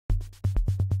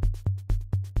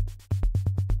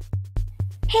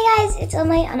Hey guys, it's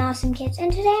Emily on Awesome Kids, and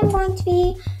today I'm going to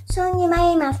be showing you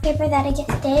my mouth paper that I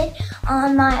just did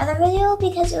on my other video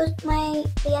because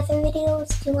the other video was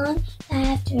too long and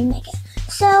I have to remake it.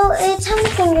 So it's how many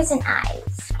fingers and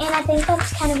eyes, and I think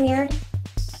that's kind of weird.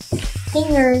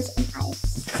 Fingers and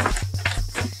eyes.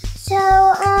 So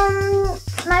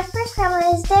my first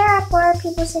problem is there are 4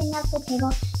 people sitting at the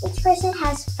table. Each person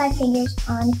has 5 fingers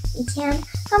on each hand.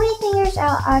 How many fingers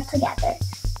are together?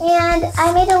 And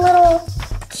I made a little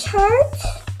chart,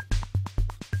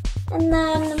 and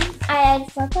then I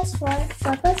add 4 plus 4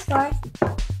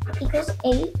 equals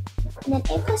 8, and then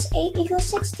 8 plus 8 equals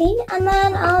 16, and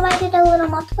then I did a little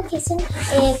multiplication.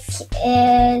 It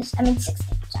is, 16,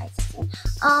 sorry, 16.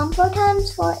 4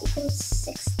 times 4 equals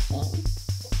 16.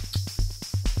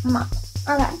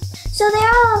 Okay, so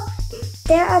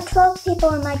there are 12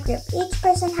 people in my group. Each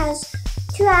person has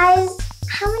 2 eyes.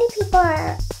 How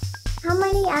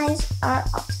many eyes are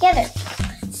all together?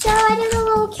 So I did a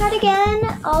little chart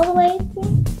again, all the way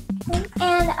through,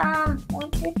 and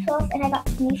 1 through 12, and I got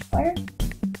 24.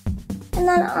 And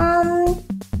then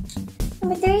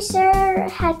number 3, Sarah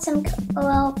had some.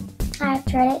 Well, I have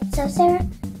to write it. So Sarah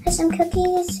has some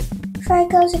cookies. 4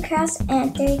 goes across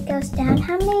and 3 goes down.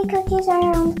 How many cookies are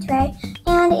on the tray?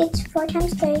 And it's 4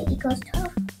 times 3 equals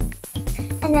 12.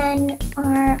 And then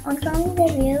our ongoing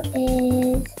review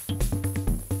is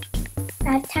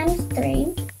 5 times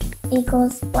 3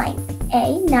 equals blank.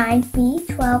 A, 9, B,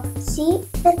 12, C,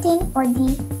 15, or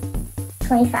D,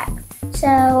 25.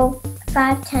 So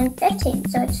 5, 10, 15.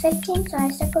 So it's 15, so I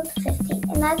circled 15.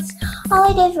 And that's all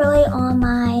I did really on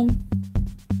my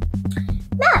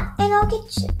map. And I'll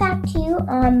get back to you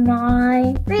on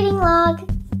my reading log.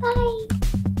 Bye!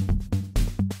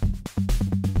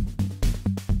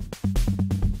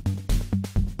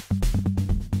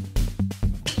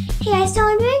 Hey guys, so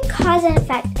I'm doing cause and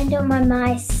effect and doing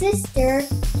my sister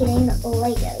getting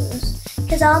Legos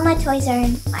because all my toys are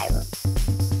in my room.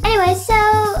 Anyway, so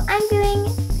I'm doing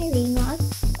my reading log,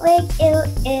 which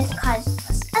is cause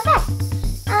plus effect.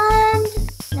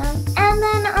 And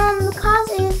then the cause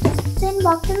is Jackson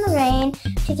walked in the rain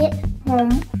to get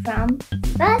home from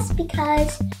the bus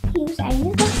because he was riding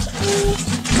the bus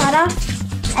and got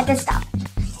off at the stop.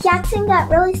 Jackson got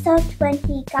really soaked when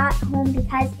he got home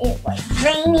because it was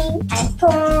raining and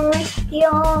pouring. The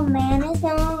old man is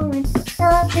gone.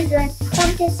 Love is good.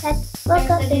 His head woke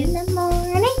up in the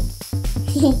morning.